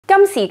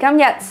今時今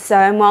日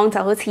上網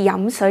就好似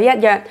飲水一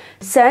樣，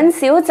上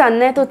少陣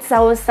咧都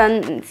周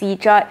身唔自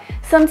在，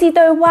甚至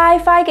對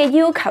WiFi 嘅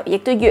要求亦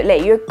都越嚟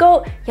越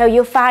高，又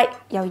要快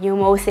又要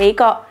冇死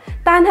角。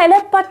但係咧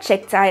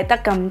budget 就係得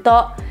咁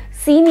多，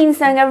市面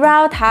上嘅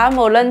router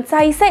無論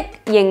制式、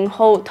型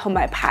號同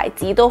埋牌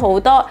子都好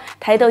多，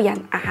睇到人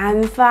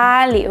眼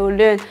花繚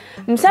亂。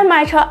唔想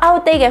買錯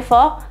outdate 嘅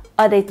貨，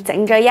我哋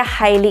整咗一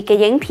系列嘅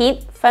影片，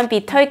分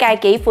別推介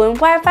幾款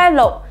WiFi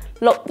 6、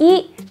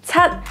6E、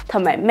7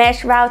同埋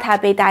Mesh router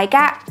俾大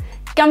家。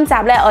今集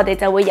咧，我哋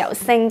就會由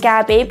性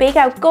價比比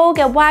較高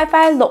嘅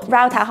WiFi 6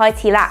 router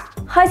開始啦。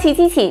開始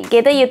之前，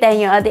記得要訂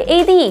閱我哋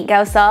AD 研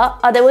究所，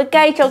我哋會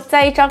繼續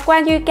製作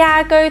關於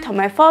家居同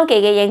埋科技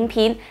嘅影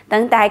片，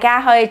等大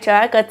家可以做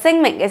一個精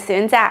明嘅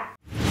選擇。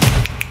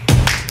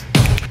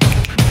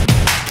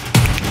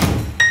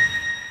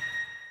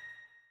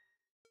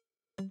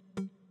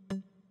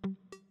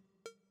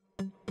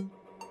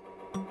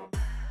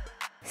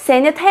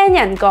成日聽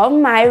人講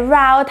買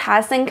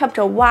router 升級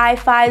做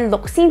WiFi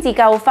 6先至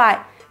夠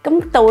快，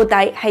咁到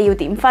底係要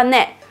點分呢？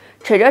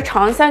除咗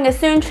廠商嘅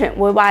宣傳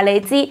會話你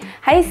知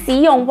喺使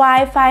用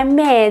WiFi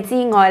咩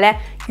之外咧，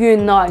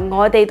原來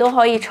我哋都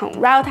可以從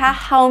router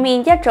後面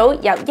一組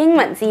由英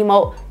文字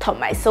母同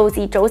埋數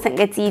字組成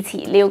嘅字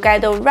詞了解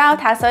到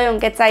router 所用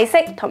嘅制式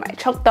同埋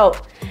速度。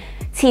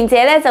前者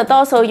咧就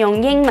多數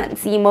用英文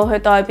字母去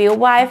代表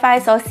WiFi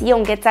所使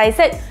用嘅制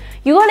式。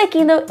如果你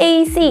見到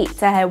AC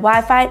就係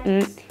WiFi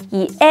 5，而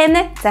N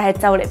咧就係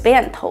就嚟俾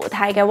人淘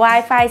汰嘅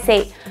WiFi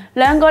 4，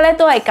兩個咧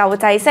都係舊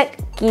制式，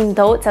見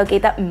到就記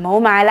得唔好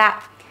買啦。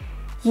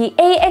而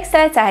AX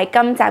咧就係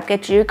今集嘅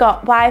主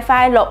角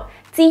WiFi 6。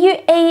至於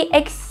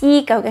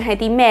AXE 究竟係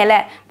啲咩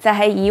呢？就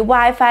係以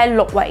WiFi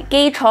 6為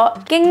基礎，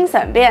經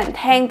常俾人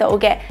聽到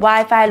嘅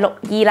WiFi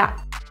 6E 啦。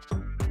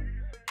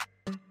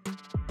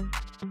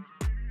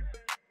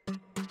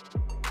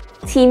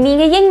前面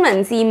嘅英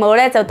文字母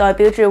咧就代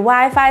表住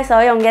WiFi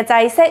所用嘅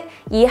制式，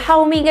而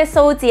後面嘅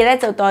數字咧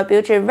就代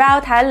表住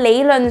router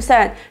理論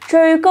上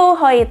最高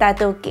可以達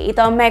到幾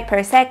多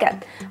Mbps，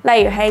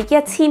 例如係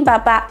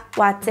1800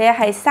或者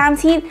係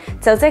3000，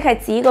就即係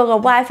指嗰個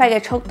WiFi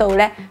嘅速度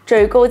咧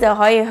最高就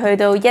可以去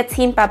到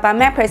1800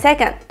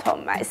 Mbps 同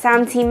埋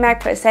3000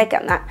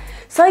 Mbps 啦。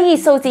所以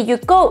數字越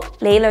高，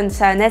理論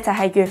上咧就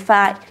係越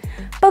快。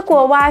不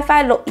過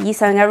WiFi 6以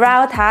上嘅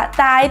router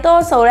大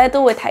多數咧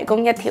都會提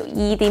供一條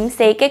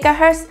2.4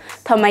 GHz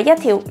同埋一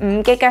條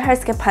5 GHz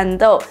嘅頻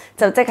道，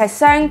就即係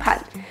雙頻。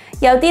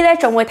有啲咧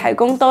仲會提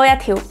供多一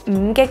條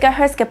5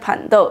 GHz 嘅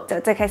頻道，就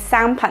即係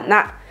三頻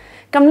啦。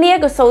咁呢一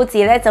個數字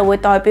咧就會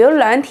代表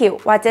2條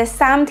或者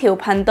3條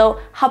頻道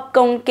合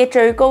共嘅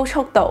最高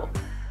速度。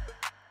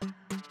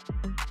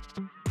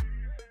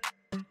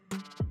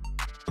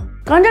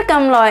講咗咁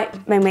耐，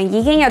明明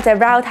已經有隻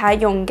router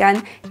用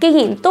緊，既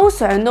然都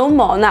上到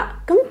網啦，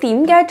咁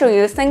點解仲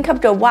要升級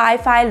做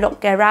WiFi 6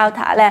嘅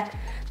router 呢？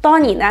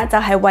當然啦，就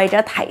係為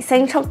咗提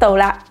升速度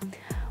啦。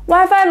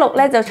WiFi 6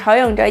咧就採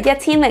用咗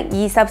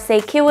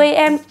1024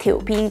 QAM 調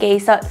片技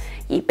術，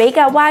而比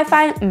較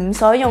WiFi 5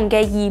所用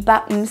嘅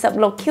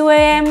256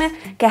 QAM 咧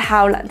嘅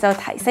效能就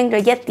提升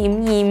咗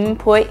1.25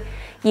倍。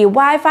而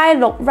WiFi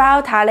 6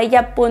 router 咧一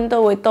般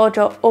都會多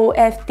咗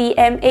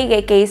OFDMA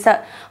嘅技術，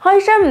可以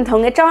將唔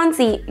同嘅裝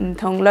置、唔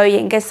同類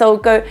型嘅數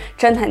據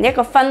進行一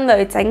個分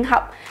類整合，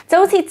就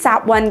好似集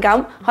運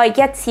咁，可以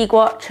一次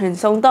過傳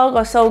送多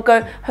個數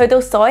據去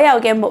到所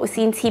有嘅無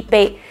線設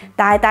備，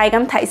大大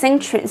咁提升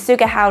傳輸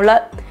嘅效率。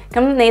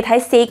咁你睇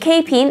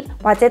 4K 片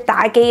或者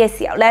打機嘅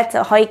時候咧，就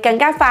可以更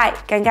加快、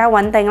更加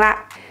穩定啦。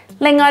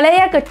另外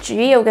咧，一個主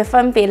要嘅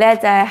分別咧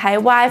就係喺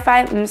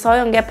WiFi 5所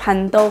用嘅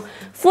頻道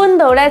寬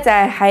度咧就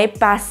係喺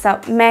80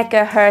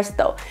 MHz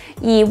度，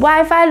而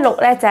WiFi 6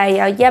咧就係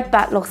有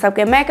160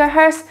嘅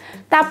MHz，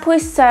 搭配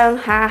上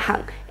下行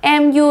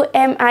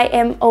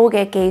MU-MIMO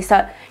嘅技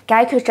術，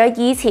解決咗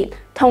以前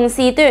同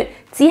時段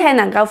只係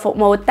能夠服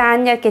務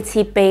單一嘅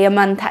設備嘅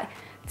問題，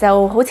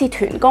就好似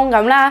團工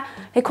咁啦，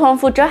你擴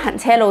闊咗行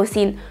車路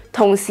線，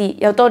同時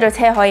又多咗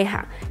車可以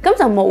行，咁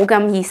就冇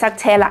咁易塞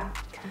車啦。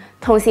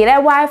同時咧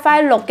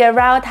 ，WiFi 6嘅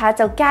router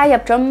就加入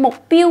咗目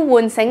標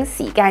喚醒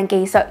時間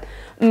技術，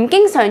唔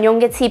經常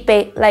用嘅設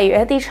備，例如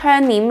一啲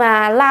窗簾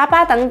啊、喇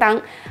叭等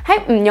等，喺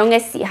唔用嘅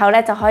時候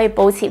咧就可以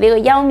保持呢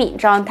個休眠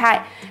狀態，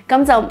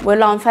咁就唔會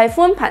浪費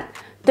寬頻。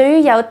對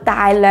於有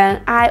大量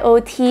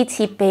IoT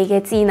設備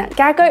嘅智能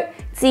家居，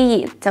自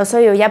然就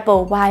需要一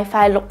部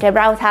WiFi 6嘅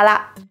router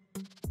啦。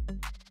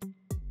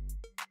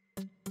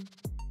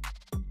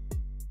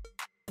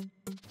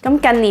咁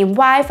近年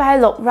WiFi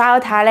 6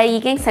 router 咧已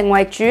經成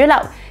為主流，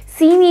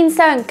市面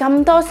上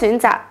咁多選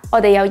擇，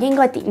我哋又應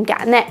該點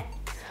揀呢？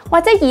或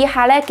者以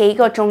下咧幾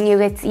個重要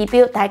嘅指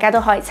標，大家都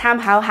可以參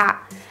考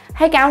下。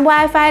喺揀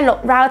WiFi 6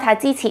 router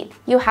之前，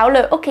要考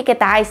慮屋企嘅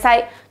大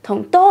細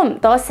同多唔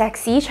多石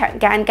屎牆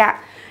間隔。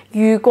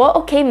如果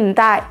屋企唔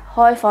大，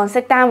開放式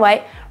單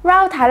位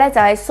 ，router 咧就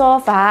喺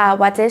sofa 啊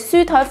或者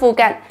書台附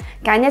近，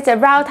揀一隻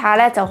router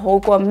咧就好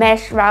過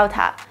Mesh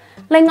router。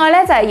另外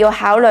咧就係要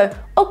考慮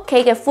屋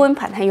企嘅寬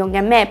頻係用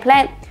緊咩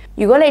plan。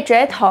如果你住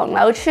喺唐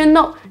樓村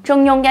屋，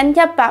仲用緊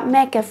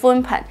100M 嘅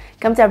寬頻，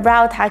咁就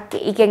router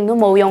幾勁都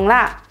冇用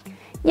啦。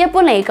一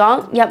般嚟講，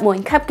入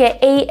門級嘅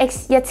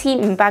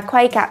AX1500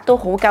 規格都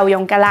好夠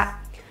用㗎啦。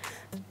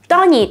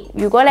當然，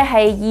如果你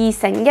係2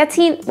乘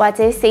1000或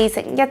者4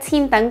乘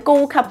1000等高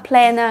級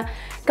plan 啦，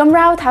咁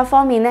router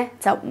方面咧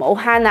就唔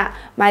好慳啦，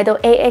買到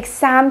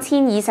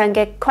AX3000以上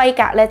嘅規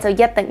格咧就一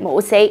定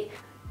冇死。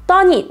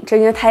當然，仲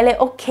要睇你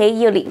屋企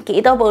要連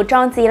幾多部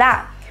裝置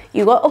啦。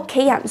如果屋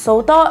企人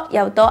數多，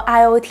又多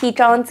IoT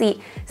裝置，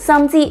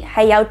甚至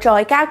係有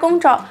在家工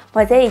作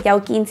或者有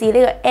建置呢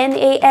個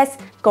NAS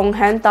共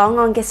享檔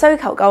案嘅需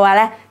求嘅話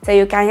咧，就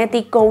要揀一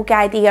啲高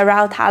階啲嘅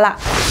router 啦。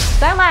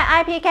想買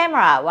IP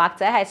camera 或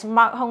者係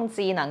smart home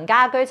智能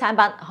家居產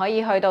品，可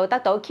以去到得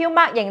到 Q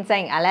Mark 認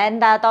證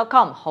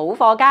alanda.com 好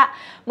貨家。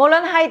無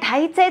論係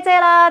睇姐姐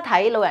啦、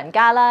睇老人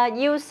家啦，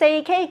要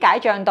 4K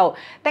解像度，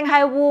定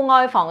係戶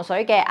外防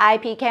水嘅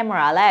IP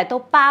camera 咧，都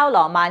包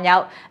羅萬有。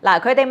嗱，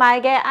佢哋賣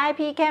嘅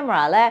IP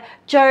camera 咧，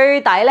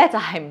最抵咧就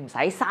係唔使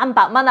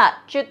300蚊啦，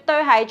絕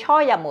對係初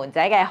入門者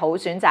嘅好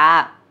選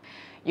擇。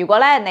如果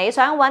咧你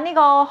想揾呢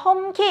個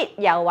HomeKit，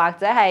 又或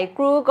者係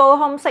Google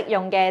Home 適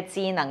用嘅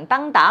智能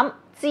燈膽、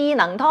智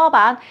能拖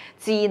板、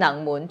智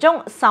能門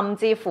鐘，甚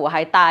至乎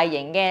係大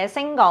型嘅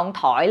升降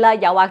台啦，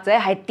又或者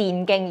係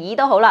電競椅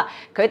都好啦，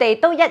佢哋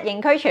都一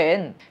應俱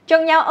全。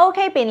仲有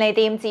OK 便利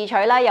店自取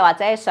啦，又或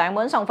者係上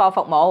門送貨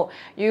服務。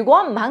如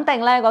果唔肯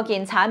定咧嗰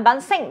件產品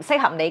適唔適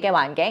合你嘅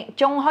環境，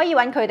仲可以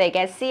揾佢哋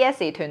嘅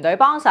CS 團隊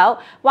幫手，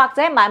或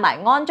者買埋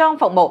安裝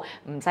服務，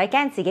唔使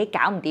驚自己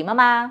搞唔掂啊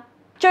嘛。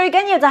最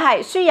緊要就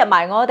係輸入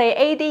埋我哋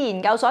AD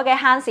研究所嘅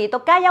限時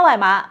獨家優惠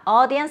碼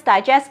Audience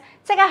Digest，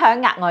 即刻享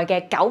額外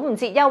嘅95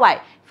折優惠，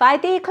快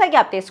啲 click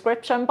入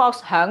description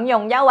box 享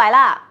用優惠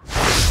啦！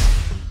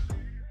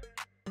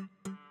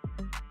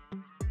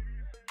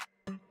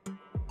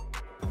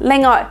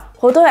另外，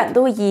好多人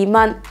都疑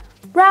問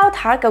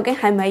router 究竟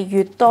係咪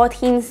越多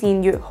天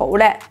線越好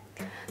呢？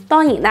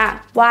當然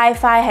啦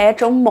 ，WiFi 係一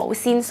種無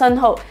線信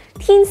號，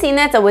天線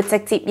咧就會直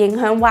接影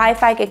響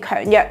WiFi 嘅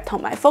強弱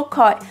同埋覆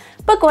蓋。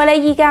不過咧，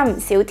依家唔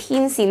少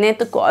天線咧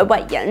都改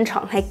為隱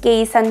藏喺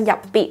機身入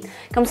邊，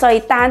咁所以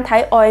單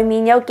睇外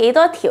面有幾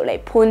多條嚟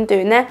判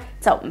斷咧，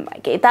就唔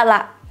係幾得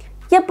啦。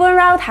一般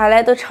router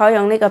咧都採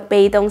用呢個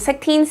被動式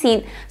天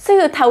線，需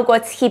要透過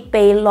設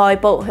備內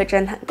部去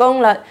進行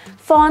功率，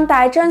放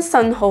大將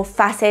信號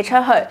發射出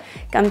去。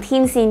咁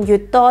天線越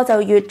多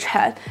就越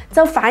長，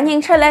就反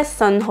映出咧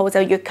信號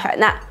就越強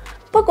啦。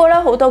不過咧，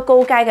好多高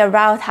階嘅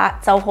router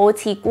就好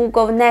似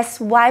Google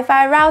Nest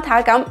WiFi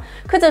router 咁，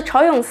佢就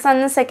採用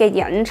新式嘅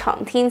隱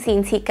藏天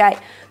線設計，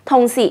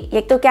同時亦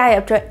都加入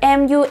咗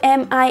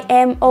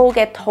MU-MIMO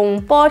嘅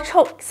同波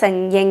速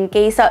成形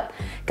技術。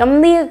咁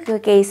呢一個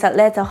技術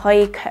咧就可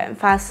以強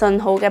化信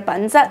號嘅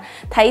品質，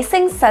提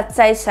升實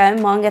際上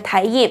網嘅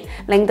體驗，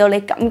令到你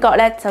感覺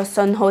咧就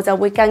信號就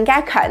會更加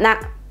強啦。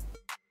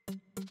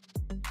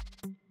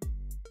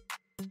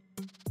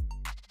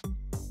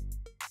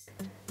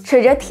除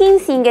咗天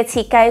線嘅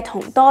設計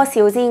同多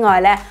少之外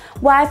咧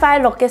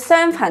 ，WiFi 6嘅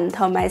雙頻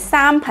同埋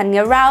3頻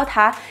嘅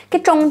router 嘅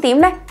重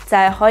點咧就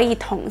係可以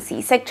同時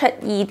釋出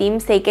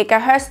2.4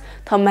 GHz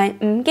同埋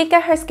5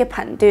 GHz 嘅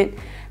頻段，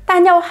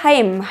但又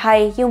係唔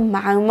係要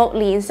盲目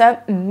連上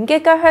5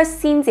 GHz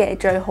先至係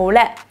最好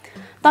咧？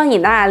當然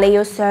啦，你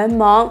要上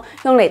網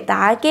用嚟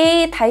打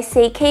機睇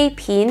 4K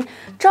片，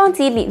裝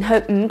置連去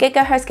5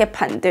 GHz 嘅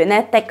頻段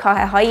咧，的確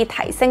係可以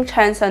提升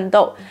暢順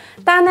度。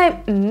但係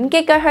5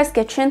 GHz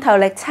嘅穿透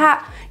力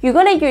差，如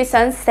果你遇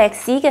上石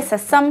屎嘅實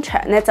心牆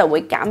咧，就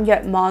會減弱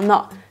網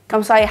絡。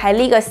咁所以喺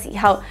呢個時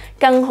候，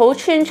更好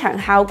穿牆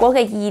效果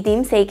嘅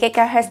2.4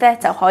 GHz 咧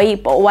就可以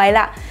補位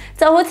啦。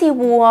就好似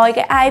戶外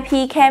嘅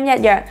IP cam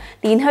一樣，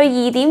連去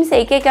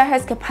2.4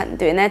 GHz 嘅頻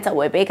段咧就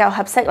會比較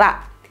合適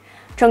啦。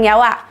仲有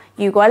啊，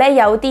如果咧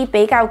有啲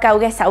比較舊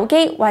嘅手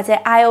機或者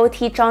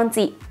IoT 裝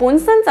置本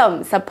身就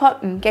唔 support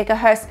 5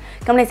 GHz，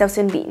 咁你就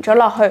算連咗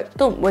落去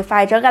都唔會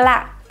快咗㗎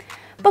啦。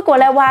不過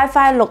咧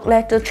WiFi 6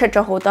咧都出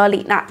咗好多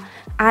年啦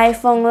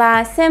 ，iPhone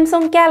啦、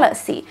Samsung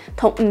Galaxy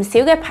同唔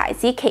少嘅牌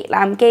子旗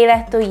艦機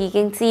咧都已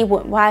經支援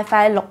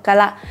WiFi 6㗎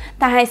啦。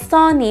但係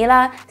Sony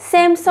啦、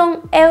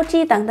Samsung、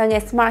LG 等等嘅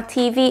Smart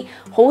TV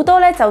好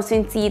多咧，就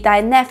算自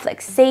帶 Netflix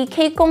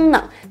 4K 功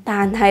能，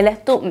但係咧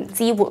都唔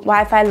支援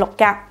WiFi 6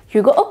㗎。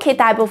如果屋企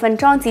大部分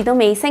裝置都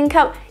未升級，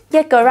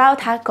一個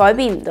router 改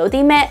變唔到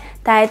啲咩，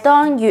但係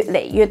當越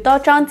嚟越多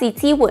裝置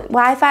支援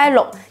WiFi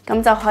 6，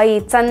咁就可以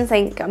真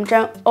正咁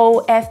將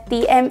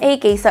OFDMA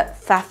技術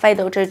發揮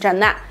到最盡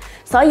啦。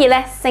所以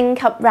咧，升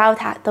級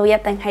router 都一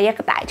定係一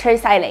個大趨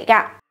勢嚟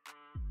㗎。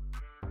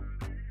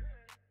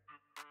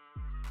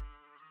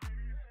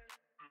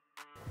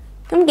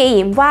咁既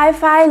然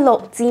WiFi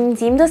 6漸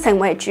漸都成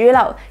為主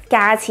流，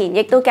價錢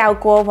亦都較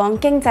過往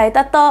經濟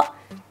得多。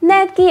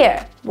Netgear、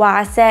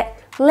華碩、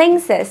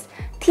Linksys、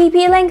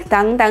TP-Link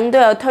等等都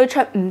有推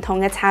出唔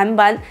同嘅產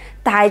品，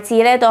大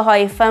致咧都可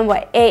以分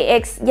為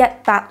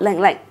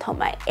AX1800 同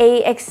埋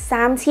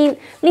AX3000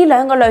呢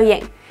兩個類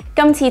型。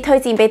今次推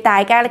薦俾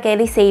大家嘅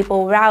呢4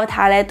部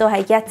router 咧，都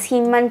係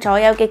1000蚊左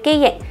右嘅機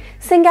型，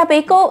性價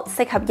比高，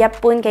適合一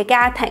般嘅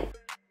家庭。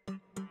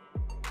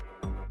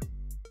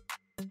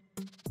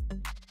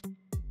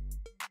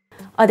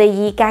我哋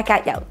以價格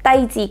由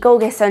低至高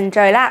嘅順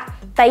序啦。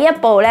第一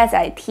部咧就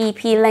係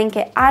TP-Link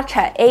嘅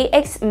Archer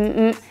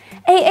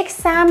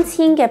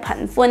AX50。AX3000 嘅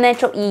頻寬咧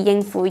足以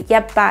應付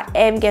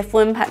100M 嘅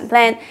寬頻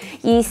plan，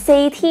 而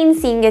4天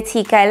線嘅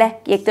設計咧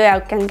亦都有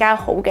更加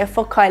好嘅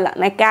覆蓋能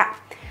力㗎。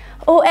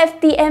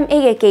OFDMA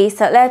嘅技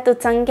術咧都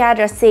增加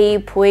咗4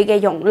倍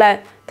嘅容量，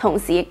同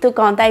時亦都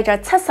降低咗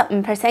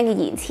75% 嘅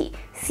延遲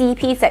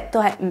 ，CP 值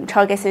都係唔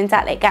錯嘅選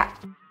擇嚟㗎。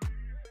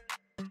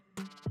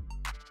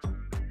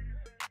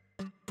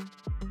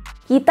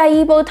而第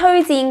二部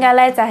推薦嘅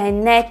咧就係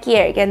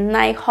Netgear 嘅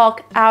Nighthawk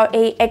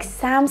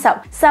RAX30，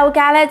售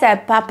價咧就係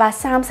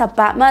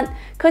838蚊。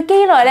佢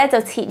機內咧就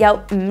設有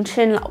5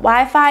寸流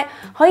WiFi，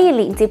 可以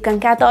連接更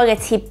加多嘅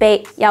設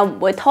備，又唔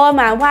會拖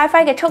慢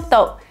WiFi 嘅速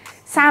度。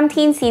3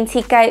天線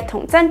設計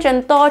同增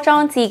進多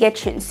裝置嘅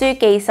傳輸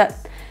技術，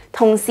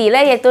同時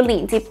咧亦都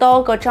連接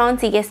多個裝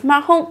置嘅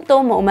Smart Home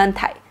都冇問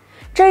題。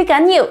最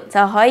緊要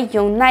就可以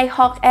用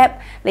Nighthawk App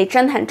嚟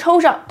進行操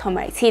作同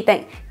埋設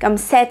定，咁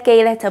set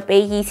機咧就比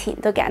以前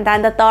都簡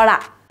單得多啦。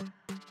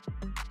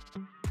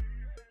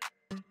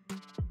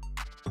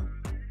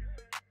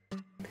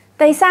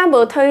第三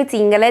部推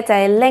薦嘅咧就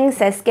係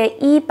Linksys 嘅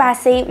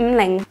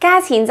E8450，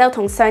價錢就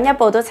同上一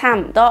部都差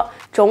唔多，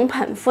總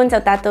頻寬就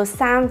達到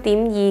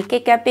3.2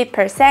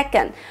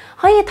 Gbps，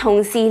 可以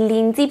同時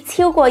連接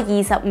超過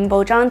25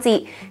部裝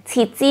置，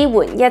設支援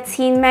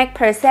1000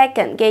 Mbps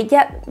嘅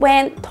1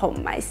 WAN 同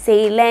埋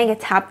4 LAN 嘅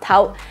插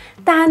頭。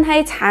但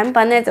係產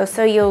品咧就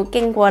需要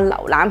經過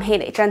瀏覽器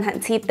嚟進行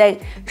設定，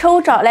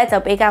操作咧就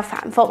比較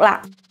繁複啦。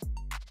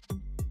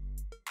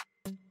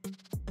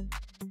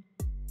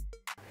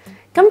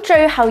咁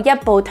最後一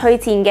部推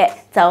薦嘅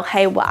就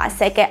係華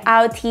碩嘅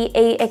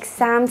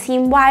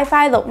RT-AX3000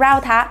 WiFi 6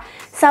 Router，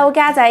 售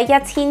價就係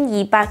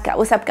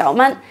1299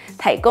蚊，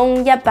提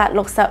供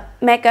160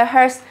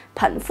 MHz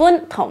頻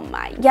寬同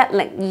埋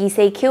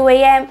1024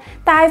 QAM，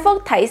 大幅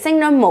提升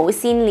咗無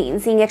線連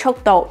線嘅速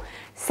度。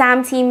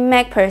3000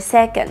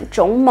 Mbps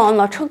總網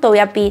絡速度入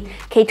邊，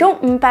其中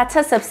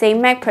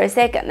574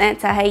 Mbps 咧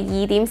就係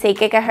 2.4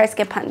 GHz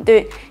嘅頻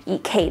段，而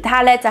其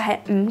他咧就係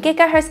5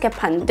 GHz 嘅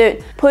頻段，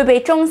配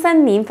備終身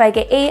免費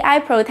嘅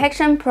AI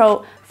Protection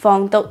Pro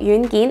防毒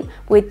軟件，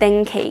會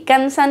定期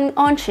更新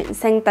安全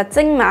性特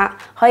徵碼，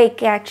可以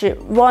隔絕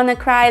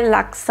WannaCry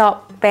勒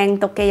索病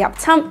毒嘅入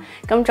侵，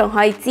咁仲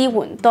可以支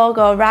援多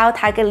個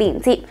router 嘅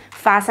連接，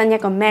化身一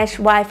個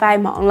Mesh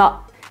WiFi 網絡。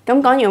咁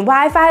講完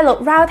WiFi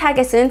 6 router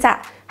嘅選擇，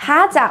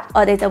下一集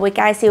我哋就會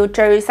介紹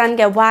最新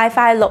嘅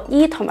WiFi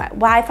 6E 同埋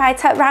WiFi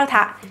 7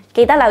 router，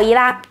記得留意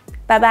啦，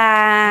拜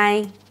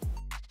拜。